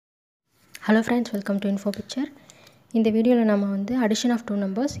Hello friends, welcome to Info Picture. இந்த வீடியோவில் நம்ம வந்து addition of two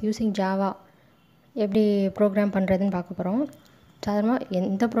numbers using Java எப்படி ப்ரோக்ராம் பண்ணுறதுன்னு பார்க்க போகிறோம். சாதாரணமாக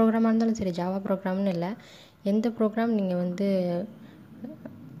எந்த ப்ரோக்ராமாக இருந்தாலும் சரி, ஜாவா ப்ரோக்ராம்னு இல்லை, எந்த ப்ரோக்ராம் நீங்கள் வந்து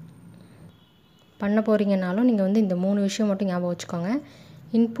பண்ண போகிறீங்கனாலும் நீங்கள் வந்து இந்த 3 விஷயம் மட்டும் ஞாபகம் வச்சுக்கோங்க.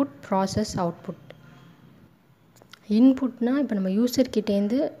 Input, process, output. இன்புட்னால் இப்போ நம்ம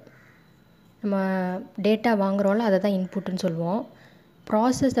யூசர்கிட்டேருந்து நம்ம டேட்டா வாங்குகிறோம்ல, அதை தான் இன்புட்டுன்னு சொல்லுவோம்.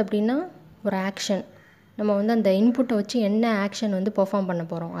 ப்ராசஸ் அப்படின்னா ஒரு ஆக்ஷன், நம்ம வந்து அந்த இன்புட்டை வச்சு என்ன ஆக்ஷன் வந்து பெர்ஃபார்ம் பண்ண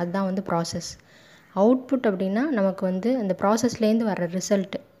போகிறோம், அதுதான் வந்து ப்ராசஸ். அவுட்புட் அப்படின்னா நமக்கு வந்து அந்த ப்ராசஸ்லேருந்து வர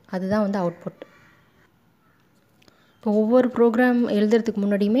ரிசல்ட், அதுதான் வந்து அவுட்புட். இப்போ ஒவ்வொரு ப்ரோக்ராம் எழுதுறதுக்கு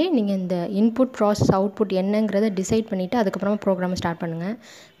முன்னாடியுமே நீங்கள் இந்த இன்புட், ப்ராசஸ், அவுட்புட் என்னங்கிறத டிசைட் பண்ணிவிட்டு அதுக்கப்புறமா ப்ரோக்ராமை ஸ்டார்ட் பண்ணுங்கள்.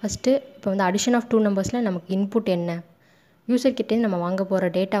 ஃபஸ்ட்டு இப்போ வந்து அடிஷன் ஆஃப் 2 நம்பர்ஸில் நமக்கு இன்புட் என்ன, யூசர்கிட்டேருந்து நம்ம வாங்க போகிற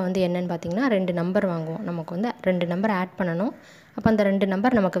டேட்டா வந்து என்னென்னு பார்த்திங்கன்னா 2 நம்பர் வாங்குவோம். நமக்கு வந்து 2 நம்பர் ஆட் பண்ணணும். அப்போ அந்த 2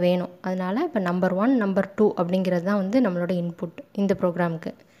 நம்பர் நமக்கு வேணும். அதனால் இப்போ நம்பர் 1, நம்பர் 2 அப்படிங்கிறது தான் வந்து நம்மளோட இன்புட் இந்த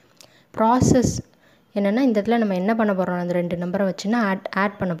ப்ரோக்ராமுக்கு. ப்ராசஸ் என்னென்னா இந்த இடத்துல நம்ம என்ன பண்ண போகிறோம், அந்த 2 நம்பரை வச்சுன்னா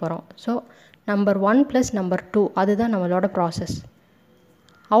ஆட் பண்ண போகிறோம். ஸோ நம்பர் 1 + நம்பர் 2 அதுதான் நம்மளோட ப்ராசஸ்.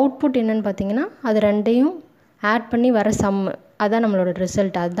 அவுட்புட் என்னென்னு பார்த்திங்கன்னா அது ரெண்டையும் ஆட் பண்ணி வர சம்மு, அதுதான் நம்மளோட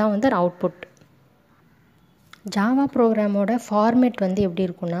ரிசல்ட், அதுதான் வந்து அவுட்புட். ஜாவா ப்ரோக்ராமோட ஃபார்மேட் வந்து எப்படி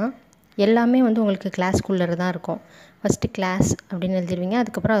இருக்குன்னா, எல்லாமே வந்து உங்களுக்கு கிளாஸ்க்குள்ளே தான் இருக்கும். ஃபஸ்ட்டு கிளாஸ் அப்படின்னு எழுதிடுவீங்க.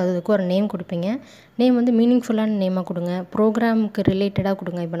 அதுக்கப்புறம் அதுக்கு ஒரு நேம் கொடுப்பீங்க. நேம் வந்து மீனிங்ஃபுல்லான நேமாக கொடுங்க, ப்ரோக்ராமுக்கு ரிலேட்டடாக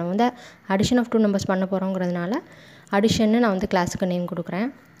கொடுங்க. இப்போ நான் வந்து அடிஷன் ஆஃப் 2 நம்பர்ஸ் பண்ண போகிறோங்கிறதுனால அடிஷன்னு நான் வந்து கிளாஸுக்கு நேம் கொடுக்குறேன்.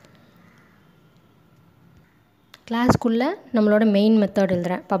 கிளாஸ்க்குள்ளே நம்மளோட மெயின் மெத்தட்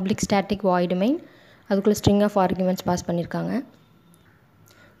எழுதுகிறேன். பப்ளிக் ஸ்டாட்டிக் வாய்டு மெயின், அதுக்குள்ளே ஸ்ட்ரிங் ஆஃப் ஆர்குமெண்ட்ஸ் பாஸ் பண்ணியிருக்காங்க.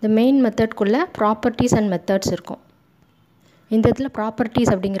 இந்த மெயின் மெத்தட்குள்ளே ப்ராப்பர்ட்டிஸ் அண்ட் மெத்தட்ஸ் இருக்கும். இந்த இடத்துல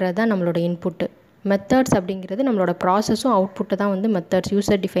ப்ராப்பர்ட்டிஸ் அப்படிங்கிறது தான் நம்மளோட இன்புட்டு. மெத்தட்ஸ் அப்படிங்கிறது நம்மளோட ப்ராசஸும் அவுட்புட்டை தான் வந்து மெத்தட்ஸ்,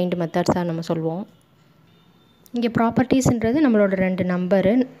 யூசர் டிஃபைன்டு மெத்தட்ஸ் தான் நம்ம சொல்லுவோம். இங்கே ப்ராப்பர்ட்டிஸ்ன்றது நம்மளோட 2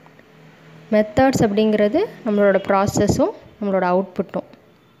 நம்பரு, மெத்தட்ஸ் அப்படிங்கிறது நம்மளோட ப்ராசஸும் நம்மளோட அவுட்புட்டும்.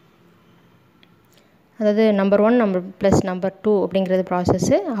 அதாவது நம்பர் 1 நம்பர் + நம்பர் 2 அப்படிங்கிறது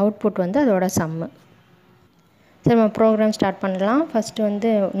ப்ராசஸ்ஸு, அவுட்புட் வந்து அதோட சம்மு. சரி, நம்ம ப்ரோக்ராம் ஸ்டார்ட் பண்ணலாம். ஃபஸ்ட்டு வந்து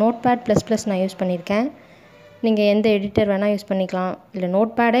நோட்பேட்++ நான் யூஸ் பண்ணியிருக்கேன். நீங்கள் எந்த எடிட்டர் வேணால் யூஸ் பண்ணிக்கலாம், இல்லை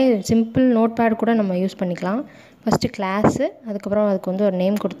நோட்பேடே சிம்பிள் நோட்பேட் கூட நம்ம யூஸ் பண்ணிக்கலாம். ஃபஸ்ட்டு கிளாஸு, அதுக்கப்புறம் அதுக்கு வந்து ஒரு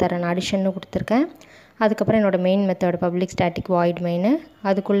நேம் கொடுத்துறேன், நான் அடிஷன்னு கொடுத்துருக்கேன். அதுக்கப்புறம் என்னோடய main method public static void main,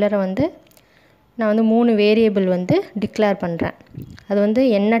 அதுக்குள்ளே வந்து நான் வந்து 3 வேரியபிள் வந்து டிக்ளேர் பண்ணுறேன். அது வந்து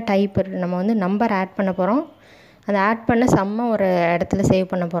என்ன டைப்பு, நம்ம வந்து நம்பர் ஆட் பண்ண போகிறோம், அதை ஆட் பண்ண சம்மை ஒரு இடத்துல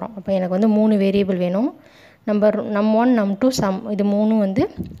சேவ் பண்ண போகிறோம். அப்போ எனக்கு வந்து 3 வேரியபிள் வேணும். num1, num2, sum, இது 3 வந்து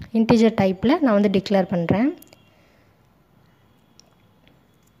இன்டிஜர் டைப்பில் நான் வந்து டிக்ளேர் பண்ணுறேன்.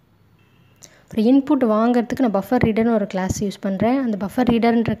 அப்புறம் இன்புட் வாங்கிறதுக்கு நான் பஃபர் ரீடர்னு ஒரு கிளாஸ் யூஸ் பண்ணுறேன். அந்த பஃபர்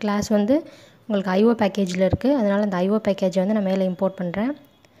ரீடர்ன்ற கிளாஸ் வந்து உங்களுக்கு ஐஓ பேக்கேஜில் இருக்குது. அதனால் அந்த ஐஓ பேக்கேஜை வந்து நான் மேலே இம்போர்ட் பண்ணுறேன்.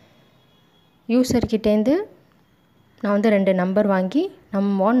 யூசர்கிட்டேருந்து நான் வந்து 2 நம்பர் வாங்கி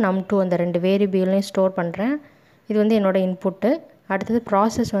num1, num2 அந்த 2 வேரியபிளையும் ஸ்டோர் பண்ணுறேன். இது வந்து என்னோடய இன்புட்டு. அடுத்தது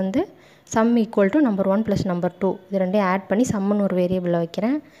ப்ராசஸ் வந்து some equal to number 1 + number 2 இது ரெண்டையும் ஆட் பண்ணி சம்முன்னு ஒரு வேரியபிளில்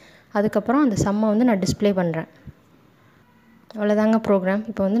வைக்கிறேன். அதுக்கப்புறம் அந்த சம்மை வந்து நான் டிஸ்பிளே பண்ணுறேன். அவ்வளோதாங்க ப்ரோக்ராம்.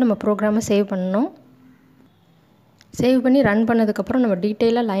 இப்போ வந்து நம்ம ப்ரோக்ராமை சேவ் பண்ணணும். சேவ் பண்ணி ரன் பண்ணதுக்கப்புறம் நம்ம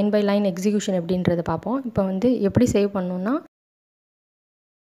டீட்டெயிலாக லைன் பை லைன் எக்ஸிக்யூஷன் எப்படின்றத பார்ப்போம். இப்போ வந்து எப்படி சேவ் பண்ணணுன்னா,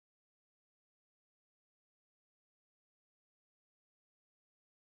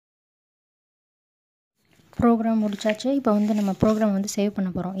 ப்ரோக்ராம் முடிச்சாச்சு. இப்போ வந்து நம்ம ப்ரோக்ராம் வந்து சேவ் பண்ண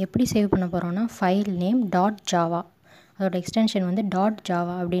போகிறோம். எப்படி சேவ் பண்ண போகிறோன்னா, ஃபைல் நேம் .java, அதோட எக்ஸ்டென்ஷன் வந்து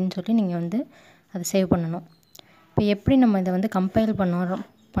 .java அப்படின்னு சொல்லி நீங்கள் வந்து அதை சேவ் பண்ணணும். இப்போ எப்படி நம்ம இதை வந்து கம்பைல்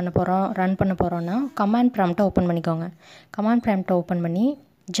பண்ண போகிறோம், ரன் பண்ண போகிறோன்னா, கமாண்ட் ப்ராம்ப்டை ஓப்பன் பண்ணிக்கோங்க. கமாண்ட் ப்ராம்ப்டை ஓப்பன் பண்ணி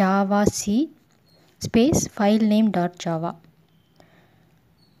javac space file name .java.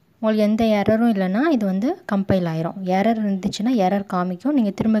 உங்களுக்கு எந்த எரரும் இல்லைன்னா இது வந்து கம்பைல் ஆயிரும். எரர் இருந்துச்சுன்னா எரர் காமிக்கும்.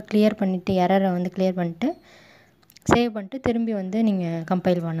 நீங்கள் திரும்ப கிளியர் பண்ணிவிட்டு, எரரை வந்து கிளியர் பண்ணிட்டு சேவ் பண்ணிட்டு திரும்பி வந்து நீங்கள்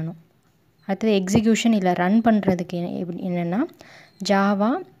கம்பைல் பண்ணணும். அடுத்தது எக்ஸிக்யூஷன் இல்லை ரன் பண்ணுறதுக்கு என்னென்னா,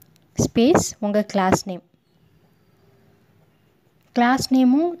 ஜாவா ஸ்பேஸ் உங்கள் கிளாஸ் நேம். கிளாஸ்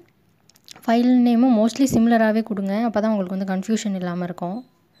நேமும் ஃபைல் நேமும் மோஸ்ட்லி சிமிலராகவே கொடுங்க, அப்போ தான் உங்களுக்கு வந்து கன்ஃபியூஷன் இல்லாமல் இருக்கும்.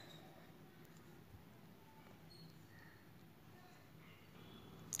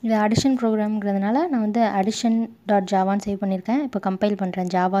 இது அடிஷன் ப்ரோக்ராம்ங்கிறதுனால நான் வந்து addition.javaன்னு சேவ் பண்ணியிருக்கேன். இப்போ கம்பைல் பண்ணுறேன்,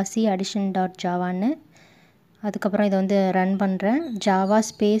 javac addition.javaன்னு. அதுக்கப்புறம் இதை வந்து ரன் பண்ணுறேன், ஜாவா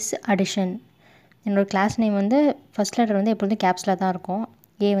ஸ்பேஸ் அடிஷன். என்னோடய கிளாஸ் நேம் வந்து ஃபஸ்ட் லெட்டர் வந்து எப்பொழுதும் கேப்ஸில் தான் இருக்கும்,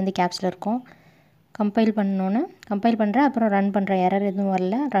 ஏ வந்து கேப்ஸில் இருக்கும். கம்பைல் பண்ணோன்னு கம்பைல் பண்ணுறேன், அப்புறம் ரன் பண்ணுறேன். எரர் எதுவும்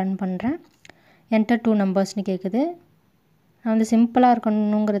வரல, ரன் பண்ணுறேன். என்டர் 2 நம்பர்ஸ்னு கேட்குது. நான் வந்து சிம்பிளாக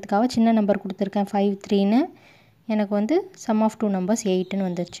இருக்கணுங்கிறதுக்காக சின்ன நம்பர் கொடுத்துருக்கேன் 5 3ன்னு. எனக்கு வந்து சம் ஆஃப் 2 நம்பர்ஸ் 8ன்னு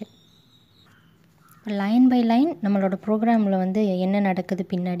வந்துருச்சு. லைன் பை லைன் நம்மளோட ப்ரோக்ராமில் வந்து என்ன நடக்குது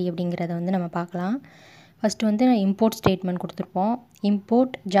பின்னாடி அப்படிங்கிறத வந்து நம்ம பார்க்கலாம். ஃபஸ்ட்டு வந்து இம்போர்ட் ஸ்டேட்மெண்ட் கொடுத்துருப்போம்.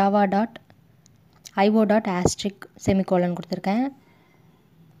 Import Java dot IO dot ஆஸ்ட்ரிக் semicolon கொடுத்துருக்கேன்.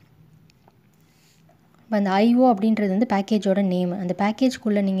 இப்போ அந்த ஐஓ அப்படின்றது வந்து பேக்கேஜோட நேம். அந்த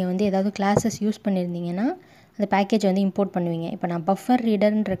பேக்கேஜ்குள்ளே நீங்கள் வந்து ஏதாவது கிளாஸஸ் யூஸ் பண்ணியிருந்தீங்கன்னா அந்த பேக்கேஜ் வந்து இம்போர்ட் பண்ணுவீங்க. இப்போ நான் பஃபர்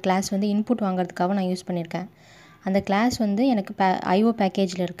ரீடர்ன்ற கிளாஸ் வந்து இன்புட் வாங்குறதுக்காக நான் யூஸ் பண்ணியிருக்கேன். அந்த கிளாஸ் வந்து எனக்கு ஐஓ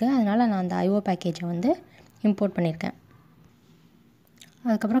பேக்கேஜில் இருக்குது. அதனால் நான் அந்த ஐஓ பேக்கேஜை வந்து இம்போர்ட் பண்ணியிருக்கேன்.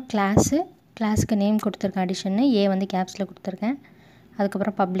 அதுக்கப்புறம் கிளாஸுக்கு நேம் கொடுத்துருக்கேன். அடிஷன்னு ஏ வந்து கேப்ஸில் கொடுத்துருக்கேன்.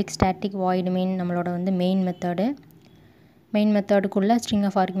 அதுக்கப்புறம் பப்ளிக் ஸ்டாட்டிக் வாய்டு மெயின் நம்மளோட வந்து main மெத்தடுக்குள்ளே string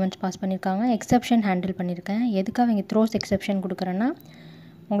of arguments pass பண்ணியிருக்காங்க. எக்ஸப்ஷன் ஹேண்டில் பண்ணியிருக்கேன். எதுக்காக இங்கே த்ரோஸ் எக்ஸப்ஷன் கொடுக்குறேன்னா,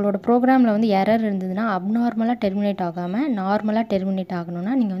 உங்களோட ப்ரோக்ராமில் வந்து எரர் இருந்ததுன்னா அப்நார்மலாக டெர்மினேட் ஆகாமல் நார்மலாக டெர்மினேட்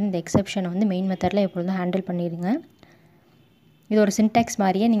ஆகணும்னா நீங்கள் வந்து இந்த எக்ஸப்ஷனை வந்து மெயின் மெத்தடில் எப்பொழுதும் ஹேண்டில் பண்ணிடுங்க. இது ஒரு சின்டாக்ஸ்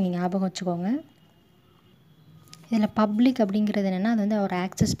மாதிரியே நீங்கள் ஞாபகம் வச்சுக்கோங்க. இதில் பப்ளிக் அப்படிங்கிறது என்னென்னா, அது வந்து ஒரு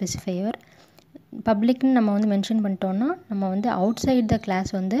ஆக்சஸ் ஸ்பெசிஃபையர். பப்ளிக்னு நம்ம வந்து மென்ஷன் பண்ணிட்டோன்னா நம்ம வந்து அவுட் சைட் த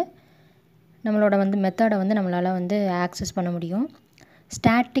கிளாஸ் வந்து நம்மளோட வந்து மெத்தடை வந்து நம்மளால் வந்து ஆக்சஸ் பண்ண முடியும்.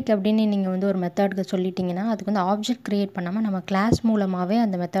 ஸ்டாட்டிக் அப்படின்னு நீங்கள் வந்து ஒரு மெத்தடுக்கு சொல்லிட்டீங்கன்னா அதுக்கு வந்து ஆப்ஜெக்ட் க்ரியேட் பண்ணாமல் நம்ம கிளாஸ் மூலமாகவே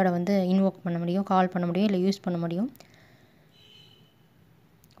அந்த மெத்தடை வந்து இன்வோக் பண்ண முடியும், கால் பண்ண முடியும், இல்லை யூஸ் பண்ண முடியும்.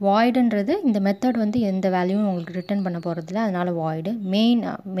 வாய்டுன்றது இந்த மெத்தட் வந்து எந்த வேல்யூவும் உங்களுக்கு ரிட்டர்ன் பண்ண போகிறதில்ல, அதனால் வாய்டு.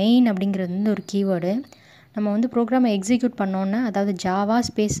 மெயின் அப்படிங்கிறது வந்து ஒரு கீவேர்டு. நம்ம வந்து ப்ரோக்ராமை எக்ஸிக்யூட் பண்ணோன்னா, அதாவது ஜாவா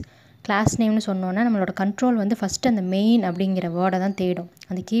ஸ்பேஸ் கிளாஸ் நேம்னு சொன்னோன்னா நம்மளோட கண்ட்ரோல் வந்து ஃபஸ்ட்டு அந்த மெயின் அப்படிங்கிற வேர்டை தான் தேடும்.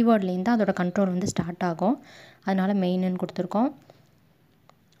 அந்த கீவேர்ட்லேருந்து தான் அதோட கண்ட்ரோல் வந்து ஸ்டார்ட் ஆகும். அதனால் மெயின்னு கொடுத்துருக்கோம்.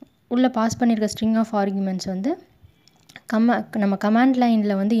 உள்ளே பாஸ் பண்ணியிருக்க ஸ்ட்ரிங் ஆஃப் ஆர்குமெண்ட்ஸ் வந்து நம்ம கமாண்ட்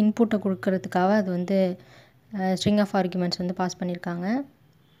லைனில் வந்து இன்புட்டை கொடுக்கறதுக்காக அது வந்து ஸ்ட்ரிங் ஆஃப் ஆர்குமெண்ட்ஸ் வந்து பாஸ் பண்ணியிருக்காங்க.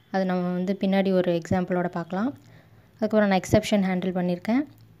 அது நம்ம வந்து பின்னாடி ஒரு எக்ஸாம்பிளோட பார்க்கலாம். அதுக்கப்புறம் நான் எக்ஸப்ஷன் ஹேண்டில் பண்ணியிருக்கேன்.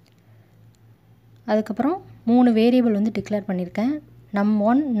 அதுக்கப்புறம் 3 வேரியபிள் வந்து டிக்ளேர் பண்ணியிருக்கேன்.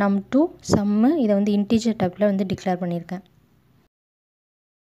 num1 num2 சம்மு. இதை வந்து இன்டீஜர் டைப்பில் வந்து டிக்ளேர் பண்ணியிருக்கேன்.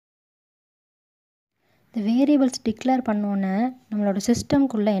 இந்த வேரியபிள்ஸ் டிக்ளேர் பண்ணோன்னே நம்மளோட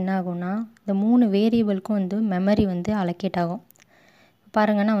சிஸ்டம்குள்ளே என்ன ஆகும்னா, இந்த 3 வேரியபிளுக்கும் வந்து மெமரி வந்து அலோகேட் ஆகும்.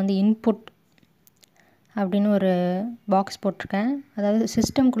 பாருங்கள், நான் வந்து இன்புட் அப்படின்னு ஒரு பாக்ஸ் போட்டிருக்கேன். அதாவது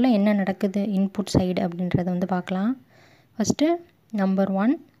சிஸ்டம்குள்ளே என்ன நடக்குது இன்புட் சைடு அப்படின்றத வந்து பார்க்கலாம். ஃபஸ்ட்டு நம்பர்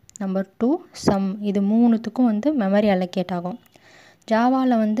 1 நம்பர் 2 சம், இது 3த்துக்கும் வந்து மெமரி அலோகேட் ஆகும்.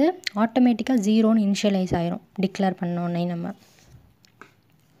 ஜாவாவில் வந்து ஆட்டோமேட்டிக்காக 0ன்னு இனிஷியலைஸ் ஆயிரும் டிக்ளேர் பண்ணோன்னே நம்ம.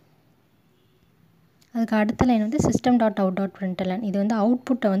 அதுக்கு அடுத்த லைன் வந்து system டாட் அவுட் டாட் பிரிண்டலன். இது வந்து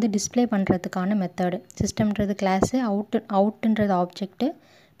அவுட்புட்டை வந்து டிஸ்பிளே பண்ணுறதுக்கான மெத்தடு. சிஸ்டம்ன்றது கிளாஸு, அவுட்டுன்றது ஆப்ஜெக்ட்டு,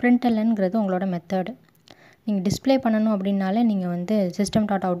 பிரிண்டலன்ங்கிறது உங்களோட மெத்தடு. நீங்கள் டிஸ்பிளே பண்ணணும் அப்படின்னாலே நீங்கள் வந்து system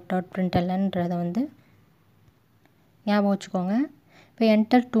டாட் அவுட் டாட் பிரிண்டலன்றதை வந்து ஞாபகம் வச்சுக்கோங்க. இப்போ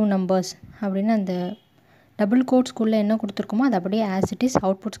என்டர் 2 நம்பர்ஸ் அப்படின்னு அந்த டபுள் கோட்ஸ்குள்ளே என்ன கொடுத்துருக்கோமோ அது அப்படியே ஆஸ் இட் இஸ்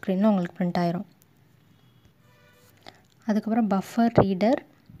அவுட்புட் ஸ்க்ரீனில் உங்களுக்கு பிரிண்ட் ஆயிரும். அதுக்கப்புறம் பஃபர் ரீடர்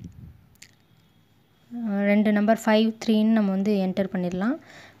 2 நம்பர் 5 3ன்னு நம்ம வந்து என்டர் பண்ணிடலாம்.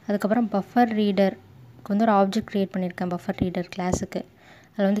 அதுக்கப்புறம் பஃபர் ரீடருக்கு வந்து ஒரு ஆப்ஜெக்ட் க்ரியேட் பண்ணியிருக்கேன் பஃபர் ரீடர் கிளாஸுக்கு.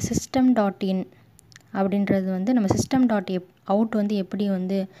 அதில் வந்து சிஸ்டம் டாட் இன் அப்படின்றது வந்து நம்ம சிஸ்டம் டாட் அவுட் வந்து எப்படி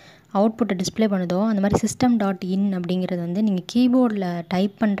வந்து அவுட்புட்டை டிஸ்பிளே பண்ணுதோ அந்த மாதிரி சிஸ்டம் டாட் இன் அப்படிங்கிறது வந்து நீங்கள் கீபோர்டில்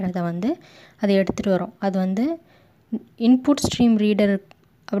டைப் பண்ணுறத வந்து அதை எடுத்துகிட்டு வரும். அது வந்து இன்புட் ஸ்ட்ரீம் ரீடர்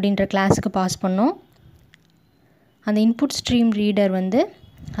அப்படின்ற கிளாஸுக்கு பாஸ் பண்ணோம். அந்த இன்புட் ஸ்ட்ரீம் ரீடர் வந்து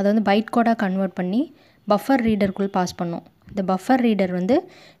அதை வந்து பைட் கோடாக கன்வெர்ட் பண்ணி பஃபர் ரீடருக்குள் பாஸ் பண்ணோம். இந்த பஃபர் ரீடர் வந்து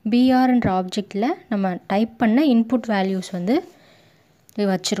பிஆர்ன்ற ஆப்ஜெக்டில் நம்ம டைப் பண்ண இன்புட் வேல்யூஸ் வந்து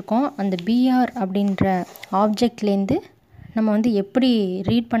வச்சுருக்கோம். அந்த பிஆர் அப்படின்ற ஆப்ஜெக்ட்லேருந்து நம்ம வந்து எப்படி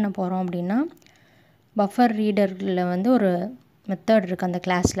ரீட் பண்ண போகிறோம் அப்படின்னா, பஃபர் ரீடரில் வந்து ஒரு மெத்தட் இருக்குது அந்த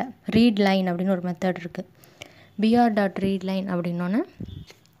கிளாஸில், ரீட் லைன் அப்படின்னு ஒரு மெத்தட் இருக்குது. பிஆர் டாட் ரீட் லைன் அப்படின்னோன்னே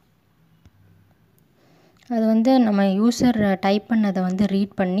அது வந்து நம்ம யூசர் டைப் பண்ணதை வந்து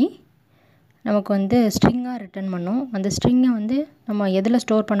ரீட் பண்ணி நமக்கு வந்து ஸ்ட்ரிங்காக ரிட்டர்ன் பண்ணும். அந்த ஸ்ட்ரிங்கை வந்து நம்ம எதில்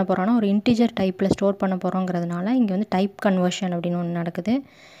ஸ்டோர் பண்ண போகிறோன்னா ஒரு இன்டிஜர் டைப்பில் ஸ்டோர் பண்ண போகிறோங்கிறதுனால இங்கே வந்து டைப் கன்வர்ஷன் அப்படின்னு ஒன்று நடக்குது.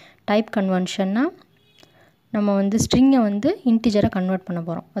 டைப் கன்வர்ஷன்னா நம்ம வந்து ஸ்ட்ரிங்கை வந்து இன்டிஜராக கன்வெர்ட் பண்ண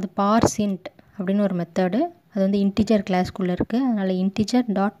போகிறோம். அது பார்சின்ட் அப்படின்னு ஒரு மெத்தடு. அது வந்து இன்டிஜர் கிளாஸ்க்குள்ளே இருக்குது. அதனால் இன்டிஜர்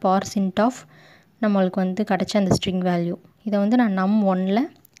டாட் பார்சின்ட் ஆஃப் நம்மளுக்கு வந்து கிடச்ச அந்த ஸ்ட்ரிங் வேல்யூ இதை வந்து நான் num1ல்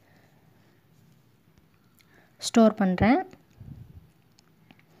ஸ்டோர் பண்ணுறேன்.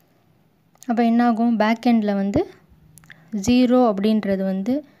 அப்போ என்னாகும், பேக் எண்டில் வந்து 0 அப்படின்றது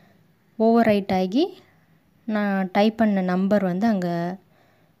வந்து ஓவர் ரைட் ஆகி நான் டைப் பண்ண நம்பர் வந்து அங்கே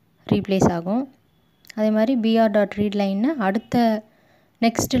ரீப்ளேஸ் ஆகும். அதே மாதிரி பிஆர் டாட் ரீட் லைன்னு அடுத்த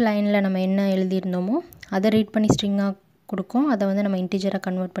நெக்ஸ்ட் லைனில் நம்ம என்ன எழுதியிருந்தோமோ அதை ரீட் பண்ணி ஸ்ட்ரிங்காக கொடுக்கும். அதை வந்து நம்ம இன்டிஜராக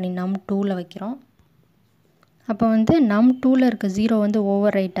கன்வெர்ட் பண்ணி num2ல் வைக்கிறோம். அப்போ வந்து num2ல் இருக்க 0 வந்து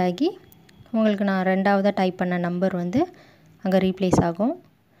ஓவர் ரைட் ஆகி உங்களுக்கு நான் ரெண்டாவதாக டைப் பண்ண நம்பர் வந்து அங்கே ரீப்ளேஸ் ஆகும்.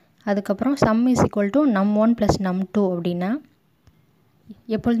 அதுக்கப்புறம் sum is equal to num1 plus num2 அப்படின்னா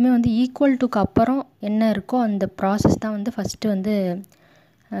எப்பொழுதுமே வந்து ஈக்குவல் டுக்கு அப்புறம் என்ன இருக்கோ அந்த ப்ராசஸ் தான் வந்து ஃபஸ்ட்டு வந்து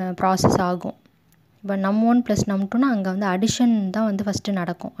ப்ராசஸ் ஆகும். இப்போ num1 ப்ளஸ் num2னா அங்கே வந்து அடிஷன் தான் வந்து ஃபஸ்ட்டு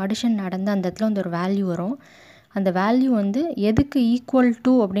நடக்கும். அடிஷன் நடந்து அந்த இடத்துல வந்து ஒரு வேல்யூ வரும். அந்த வேல்யூ வந்து எதுக்கு ஈக்குவல்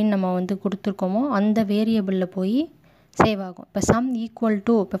டு அப்படின்னு நம்ம வந்து கொடுத்துருக்கோமோ அந்த வேரியபிளில் போய் சேவ் ஆகும். இப்போ சம் ஈக்குவல்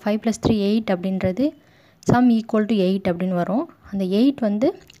டு இப்போ 5 + 3 8 அப்படின்றது சம் ஈக்குவல் டு 8 அப்படின்னு வரும். அந்த 8 வந்து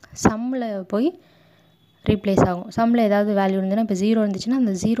சம்மில் போய் ரீப்ளேஸ் ஆகும். சம்மில் ஏதாவது வேல்யூ இருந்ததுன்னா இப்போ 0 இருந்துச்சுன்னா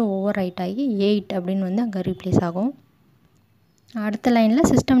அந்த 0 ஓவர் ரைட் ஆகி 8 அப்படின்னு வந்து அங்கே ரீப்ளேஸ் ஆகும். அடுத்த லைனில்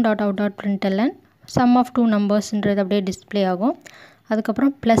system dot out dot println some of 2 நம்பர்ஸ்ன்றது அப்படியே டிஸ்பிளே ஆகும்.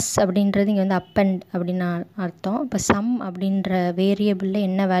 அதுக்கப்புறம் ப்ளஸ் அப்படின்றது இங்கே வந்து அப்பெண்ட் அப்படின்னு அர்த்தம். இப்போ சம் அப்படின்ற வேரியபிளில்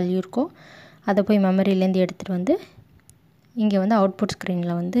என்ன வேல்யூ இருக்கோ அதை போய் மெமரியிலேருந்து எடுத்துகிட்டு வந்து இங்கே வந்து அவுட்புட்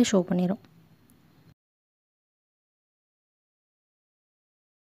ஸ்க்ரீனில் வந்து ஷோ பண்ணிடும்.